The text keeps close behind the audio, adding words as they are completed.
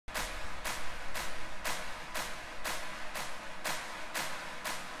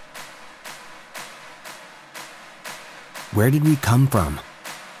Where did we come from?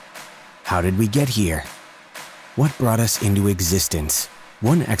 How did we get here? What brought us into existence?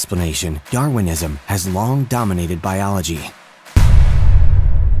 One explanation, Darwinism, has long dominated biology.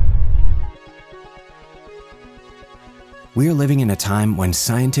 We're living in a time when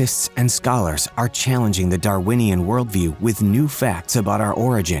scientists and scholars are challenging the Darwinian worldview with new facts about our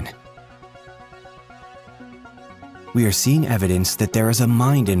origin. We are seeing evidence that there is a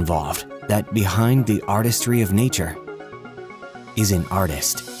mind involved, that behind the artistry of nature is an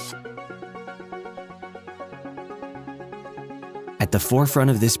artist. At the forefront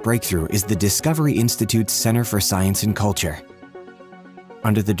of this breakthrough is the Discovery Institute's Center for Science and Culture.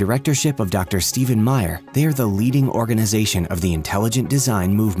 Under the directorship of Dr. Stephen Meyer, they are the leading organization of the intelligent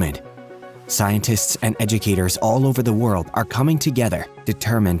design movement. Scientists and educators all over the world are coming together,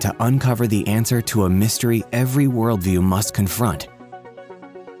 determined to uncover the answer to a mystery every worldview must confront.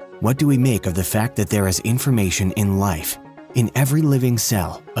 What do we make of the fact that there is information in life, in every living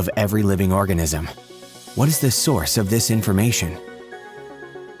cell of every living organism? What is the source of this information?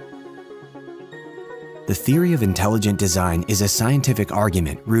 The theory of intelligent design is a scientific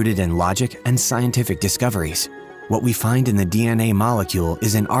argument rooted in logic and scientific discoveries. What we find in the DNA molecule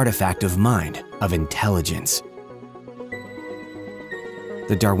is an artifact of mind, of intelligence.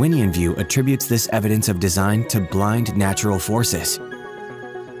 The Darwinian view attributes this evidence of design to blind natural forces,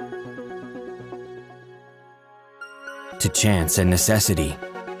 to chance and necessity,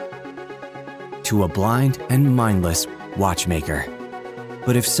 to a blind and mindless watchmaker.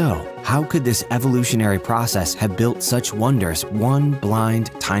 But if so, how could this evolutionary process have built such wonders one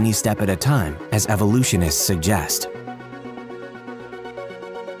blind, tiny step at a time, as evolutionists suggest?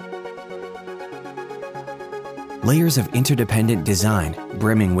 Layers of interdependent design,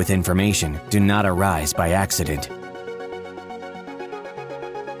 brimming with information, do not arise by accident.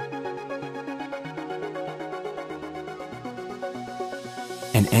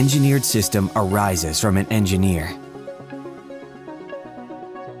 An engineered system arises from an engineer.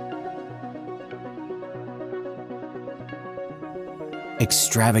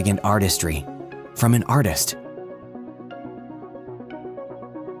 Extravagant artistry from an artist.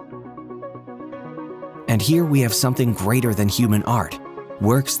 And here we have something greater than human art,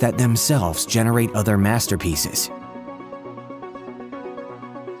 works that themselves generate other masterpieces.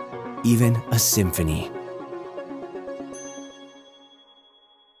 Even a symphony.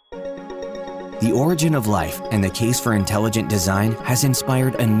 The origin of life and the case for intelligent design has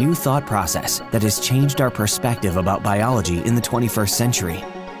inspired a new thought process that has changed our perspective about biology in the 21st century.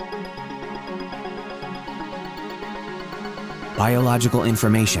 Biological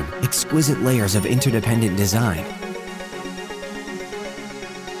information, exquisite layers of interdependent design.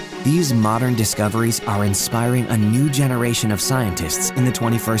 These modern discoveries are inspiring a new generation of scientists in the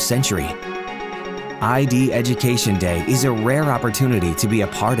 21st century. ID Education Day is a rare opportunity to be a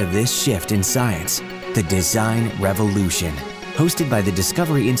part of this shift in science, the design revolution. Hosted by the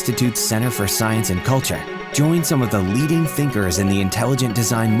Discovery Institute's Center for Science and Culture, join some of the leading thinkers in the intelligent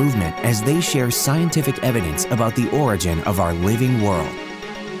design movement as they share scientific evidence about the origin of our living world.